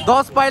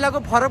 10 पाइलाको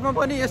फरकमा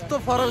पनि यस्तो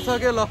फरक छ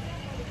क्या ल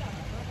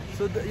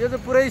सो यो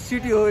चाहिँ पुरै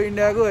सिटी हो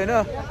इन्डियाको होइन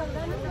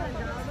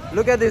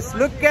लुक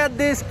एट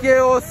दिस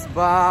केओस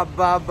बा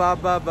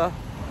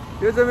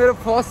यो चाहिँ मेरो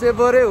फर्स्ट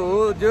एभरै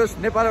हो जो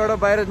नेपालबाट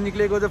बाहिर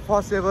निक्लेको चाहिँ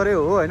फर्स्ट एभरै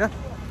हो होइन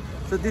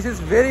so this is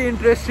very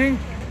interesting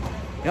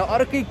यहाँ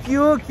अर्कै के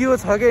हो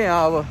छ क्या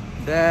यहाँ अब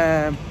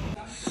ड्याम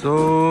सो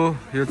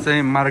यो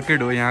चाहिँ मार्केट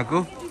हो यहाँको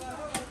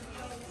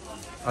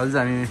अहिले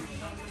चाहिँ हामी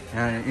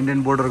यहाँ इन्डियन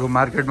बोर्डरको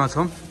मार्केटमा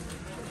छौँ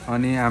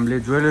अनि हामीले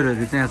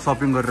ज्वेलरीहरू चाहिँ यहाँ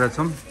सपिङ गरिरहेको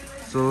छौँ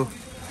सो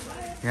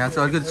यहाँ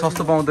चाहिँ अलिकति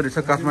सस्तो पाउँदो रहेछ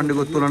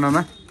काठमाडौँको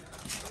तुलनामा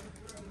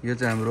यो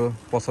चाहिँ हाम्रो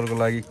पसलको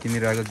लागि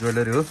किनिरहेको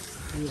ज्वेलरी हो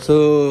सो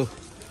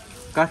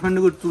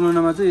काठमाडौँको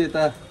तुलनामा चाहिँ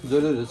यता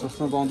ज्वेलरीहरू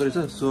सस्तोमा पाउँदो रहेछ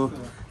सो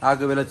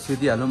आएको बेला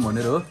छेदिहालौँ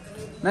भनेर हो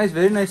nice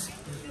very nice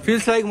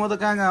feels like म त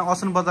कहाँ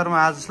असन बजारमा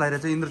आज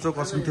लगाइरहेको छु इन्द्रचोक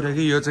असनतिर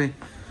कि यो चाहिँ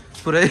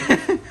पुरै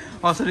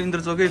असन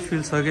इन्द्रचोकै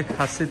फिल्स छ कि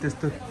खासै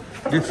त्यस्तो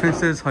डिफ्रेन्स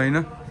चाहिँ छैन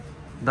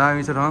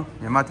दामी छ र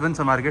यहाँ माथि पनि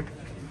छ मार्केट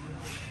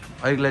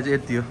अहिलेलाई चाहिँ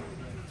यति हो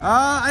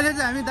अहिले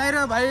चाहिँ हामी दाइ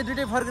र भाइ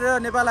दुइटै फर्केर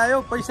नेपाल आयो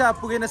पैसा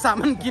पुगेन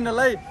सामान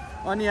किन्नलाई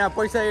अनि यहाँ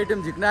पैसा एटिएम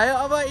झिक्न आयो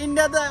अब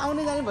इन्डिया त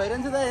आउने जाने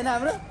भइरहन्छ त होइन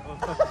हाम्रो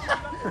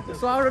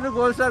स्वाउडहरू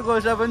गोल्स्टार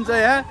पनि छ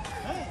यहाँ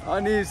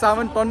अनि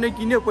सामान टन्नै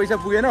किन्यो पैसा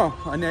पुगेन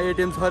अनि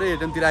एटिएम छ अरे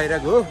एटिएमतिर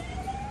आइरहेको हो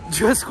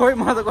जोस खोइ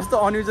म त कस्तो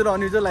अनयुजल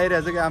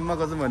लागिरहेको छ कि आम्मा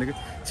कसम भनेको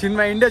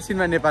छिनमा इन्डिया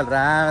छिनमा नेपाल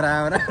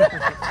राम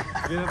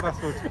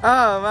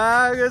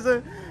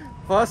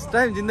फर्स्ट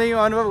टाइम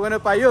जिन्दगीमा अनुभव गर्न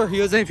पाइयो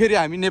यो चाहिँ फेरि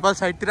हामी नेपाल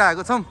साइडतिर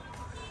आएको छौँ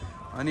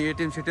अनि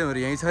एटिएम सेटिएमहरू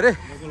यहीँ छ अरे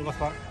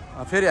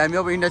फेरि हामी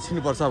अब इन्डिया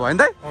छिर्नुपर्छ भयो नि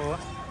त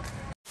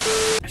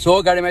सो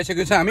गाडीमा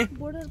आइसकेको छ हामी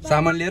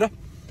सामान लिएर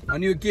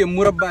अनि यो के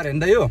मुरब्बा अरे नि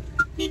त यो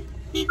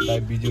दाइ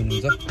बिजी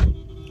हुनुहुन्छ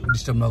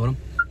डिस्टर्ब नगरौँ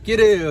के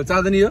रे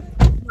चाँदनी यो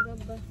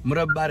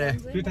मुरब्बा रे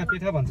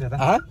पेठा भन्छ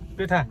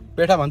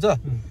पेठा भन्छ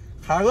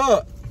खाएको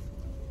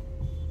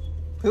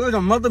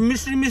म त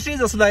मिस्ट्री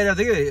जस्तो लागिरहेको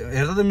थियो कि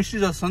हेर्दा त मिस्ट्री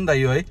जस्तो छ नि त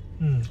यो है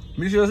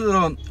मिस्ट्री जस्तो तर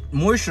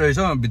मोइस्ट रहेछ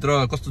भित्र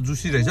कस्तो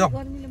जुसी रहेछ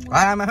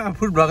आमा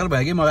फुड ब्लगर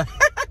भयो कि मलाई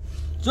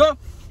सो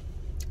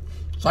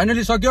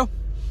फाइनली सक्यो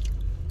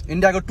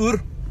इन्डियाको टुर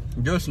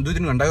जो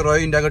 2-3 घन्टाको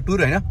रह्यो इन्डियाको टुर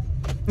होइन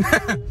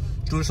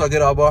टुर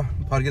सकेर अब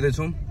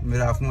फर्किँदैछौँ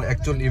मेरो आफ्नो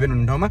एक्चुअल इभेन्ट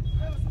हुने ठाउँमा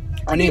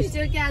अनि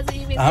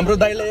हाम्रो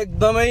दाइलाई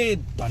एकदमै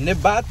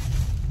धन्यवाद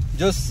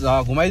जस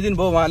घुमाइदिनु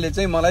भयो उहाँले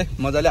चाहिँ मलाई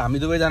मजाले हामी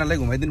दुवैजनालाई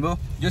घुमाइदिनु भयो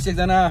जस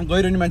एकजना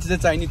गइरहने मान्छे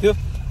चाहिँ चाहिने थियो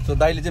सो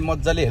दाइले चाहिँ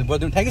मजाले हेल्प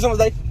गरिदिनु थ्याङ्क यू सो मच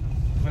दाइ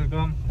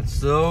वेलकम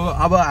सो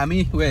अब हामी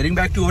hearing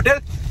back to hotel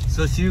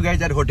so C you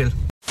guys at hotel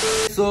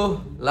so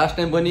last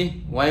time पनि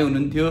उहाँ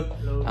हुनुहुन्थ्यो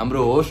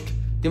हाम्रो होस्ट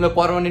तिमीलाई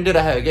पर्मानेन्टै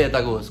राखेको क्या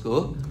यताको होस्टको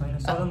हो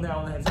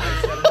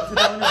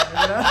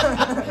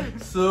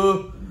सो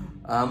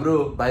हाम्रो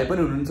भाइ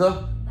पनि हुनुहुन्छ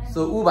सो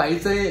ऊ भाइ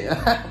चाहिँ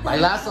भाइ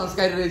लास्ट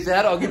संस्कारी रहेछ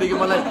यार अघिदेखि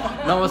मलाई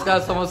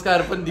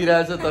नमस्कार पनि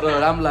दिइरहेछ तर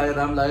राम्रो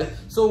लाग्यो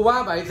सो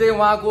उहाँ भाइ चाहिँ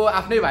उहाँको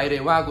आफ्नै भाइ रे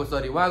उहाँको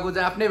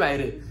चाहिँ आफ्नै भाइ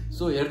रे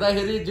सो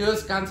हेर्दाखेरि जोस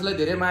कान्छलाई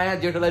धेरै माया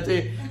जेठोलाई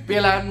चाहिँ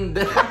पेलान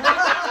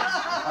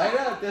होइन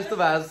त्यस्तो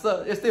भएको छ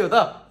यस्तै हो त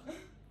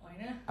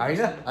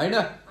होइन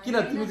किन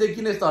तिमी चाहिँ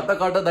किन यस्तो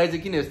हट्टा दाइ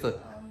चाहिँ किन यस्तो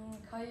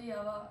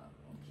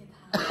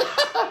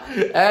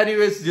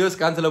एनिवेज जोस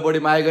कान्छलाई बढी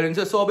माया गरिन्छ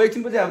सो अब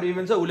एकछिनपछि हाम्रो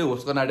इभेन्ट छ उसले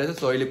होस्ट गर्न आँटेको छ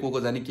सो अहिले को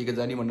जाने के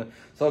जाने भनेर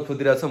सब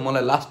सोधिरहेको छ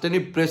मलाई लास्ट नै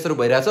प्रेसर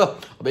भइरहेछ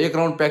अब एक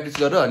राउन्ड प्र्याक्टिस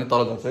गरेर अनि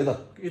तल झर्छ है त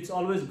it's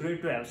always great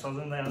to have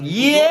Sajjan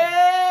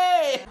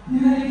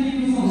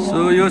so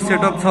यो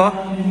सेटअप छ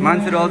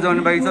मान्छेहरू अझ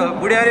आउने बाँकी छ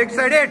बुढी आर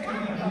एक्साइटेड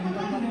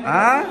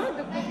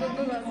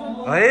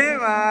है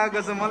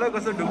कसो मलाई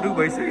कस्तो ढुकढुक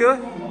भइसक्यो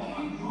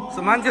सो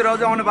मान्छेहरू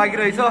अझ आउनु बाँकी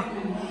रहेछ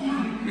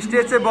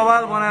स्टेज चाहिँ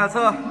बवाल बनाएको छ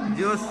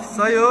जो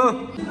सही हो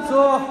सो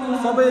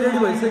सबै रेडी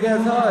भइसकेको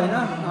छ होइन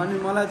अनि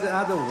मलाई चाहिँ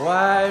आज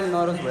वाइल्ड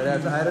नर्भस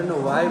भइरहेको छ आएर न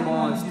वाइ म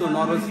यस्तो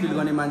नर्भस फिल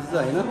गर्ने मान्छे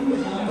चाहिँ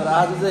होइन तर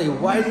आज चाहिँ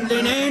वाइल्डली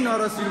नै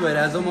नर्भस फिल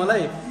भइरहेको छ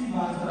मलाई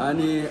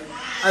अनि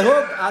आई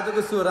होप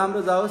आजको सो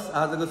राम्रो जाओस्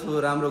आजको सो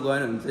राम्रो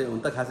गएन भने चाहिँ हुन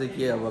त खासै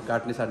के अब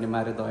काट्ने साट्ने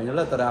मारे त होइन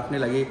ल तर आफ्नै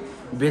लागि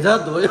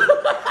बेजत हो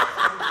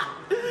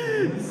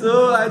सो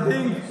आई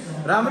थिङ्क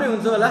राम्रै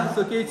हुन्छ होला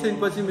सो केही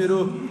क्षणपछि मेरो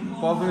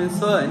पर्फर्मेन्स छ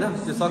होइन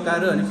त्यो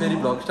सकाएर अनि फेरि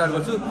भ्लग स्टार्ट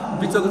गर्छु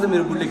बिचको चाहिँ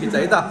मेरो गुडले खिच्छ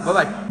है त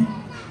by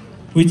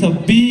With a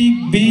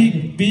big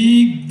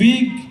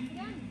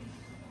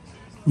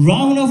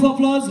round of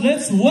applause,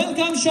 let's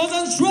welcome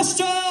Sajan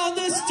Shrestha on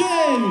the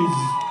stage.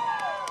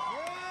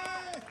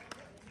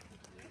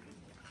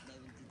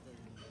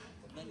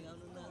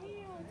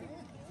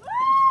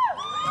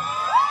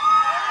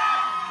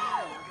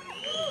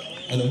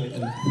 Hello.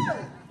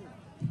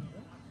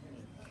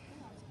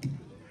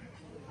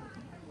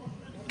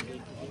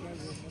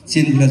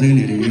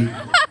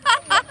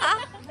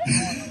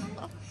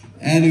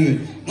 Anyway,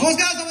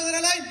 नमस्कार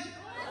सबैजनालाई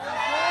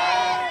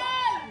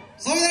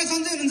सबैजना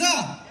सन्चै हुनुहुन्छ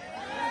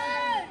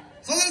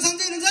सबैजना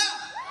सन्चै हुनुहुन्छ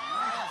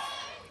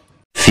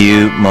Few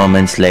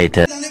moments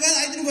later. धन्यवाद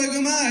आइदिनु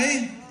भएकोमा है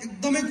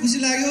एकदमै खुसी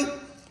लाग्यो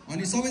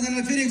अनि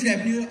सबैजनालाई फेरि एकचोटि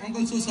happy new year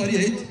uncle so sorry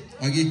है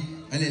अघि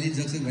अलि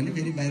जक्सक भने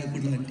फेरि बाहिर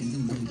कुट्ला भने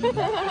टेन्सन हुन्छ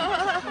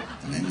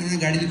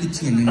गाडीले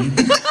कुद्छु भन्ने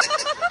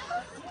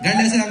गाडी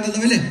ल्याएछ अङ्कल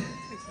तपाईँले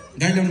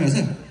गाडी ल्याउनु भएको छ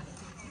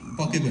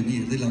पक्कै पनि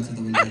हेर्दै लाग्छ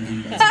तपाईँले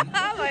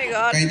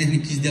कहीँदेखि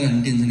खिच्दै भने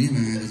टेन्सन है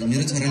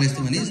मेरो छोराले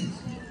यस्तो भने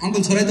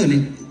अङ्कल छोरा त हो नि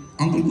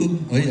अङ्कलको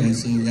है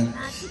सो या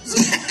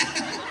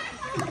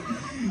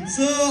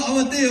सो अब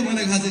त्यही हो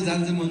मलाई खासै जान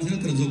चाहिँ मन छैन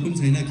तर जो पनि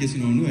छैन के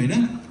सुनाउनु होइन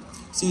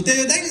सो त्यही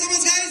हो thank you so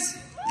much guys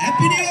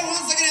happy new year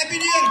once again happy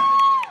new year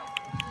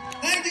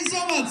thank you so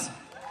much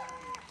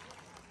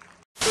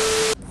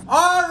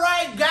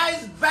Alright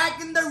guys,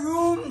 back in the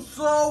room.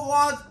 So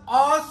was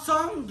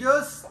awesome.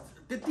 Just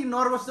त्यति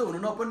नर्भस चाहिँ हुनु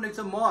नपर्ने रहेछ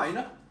म होइन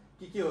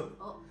के हो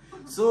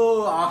सो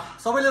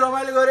सबैले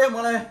रमाइलो गरे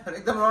मलाई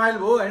एकदम रमाइलो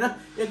भयो होइन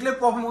एक्लै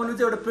पर्फर्म गर्नु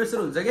चाहिँ एउटा प्रेसर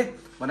हुन्छ कि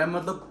भने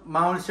मतलब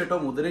माहौल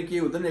सेटअप हुँदैन के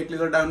हुँदैन एक्लै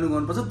गरेर डाउन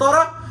गर्नुपर्छ तर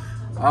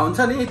हुन्छ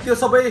नि त्यो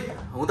सबै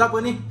हुँदा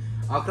पनि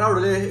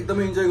क्राउडहरूले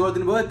एकदमै इन्जोय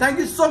गरिदिनु भयो थ्याङ्क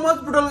यू सो मच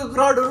बुटलको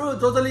क्राउडहरू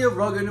जसले यो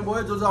भ्लग हेर्नु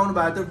भयो जो आउनु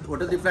भएको थियो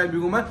hotel the flight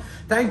भ्यूमा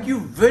thank you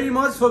very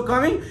much for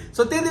coming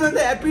so त्यति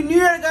भन्दा ह्याप्पी न्यू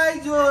इयर गाइज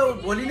जो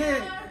भोलि नै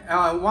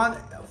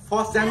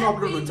 1 Jan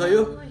अपलोड हुन्छ यो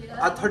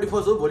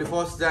 31 हो भोलि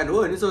 1 Jan हो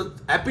होइन सो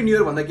ह्याप्पी न्यू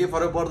इयर भन्दा केही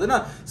फरक पर्दैन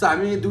सो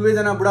हामी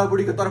दुवैजना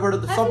बुढाबुढीको तर्फबाट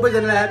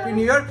सबैजनालाई ह्याप्पी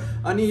न्यू इयर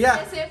अनि या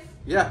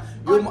यो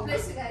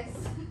इङ्ग्लिस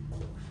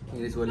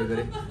बोले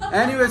गरे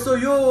एनिवे सो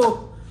यो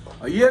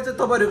इयर चाहिँ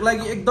तपाईँहरूको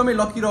लागि एकदमै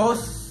लकी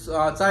रहोस्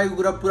चाहेको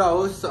कुरा पुरा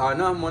होस्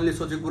होइन मनले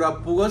सोचेको कुरा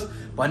पुगोस्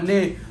भन्ने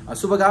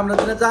शुभकामना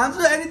दिन चाहन्छु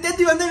अनि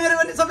त्यति भन्दै मेरो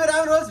पनि सबै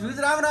राम्रो होस् भ्युज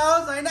राम्रो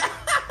आओस् होइन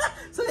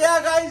so yeah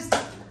guys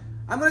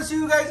I'm gonna see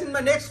you guys in my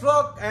next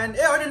vlog and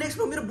next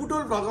vlog मेरो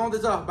बुटोल भ्लग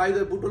आउँदैछ बाइ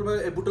द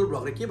बुटोलमा बुटोल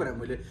भ्लग रे के भने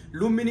मैले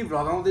लुम्बिनी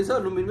भ्लग आउँदैछ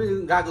लुम्बिनीमै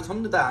गएको छौँ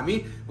नि त हामी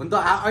हुन त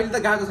अहिले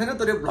त गएको छैन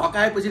तर भ्लग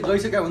आएपछि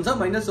गइसकेका हुन्छ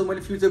हैन सो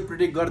मैले फ्युचर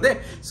प्रेडिक्ट गर्दै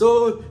सो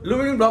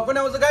लुम्बिनी भ्लग पनि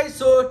आउँछ guys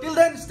so till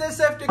then stay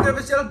safe take care of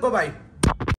yourself bye bye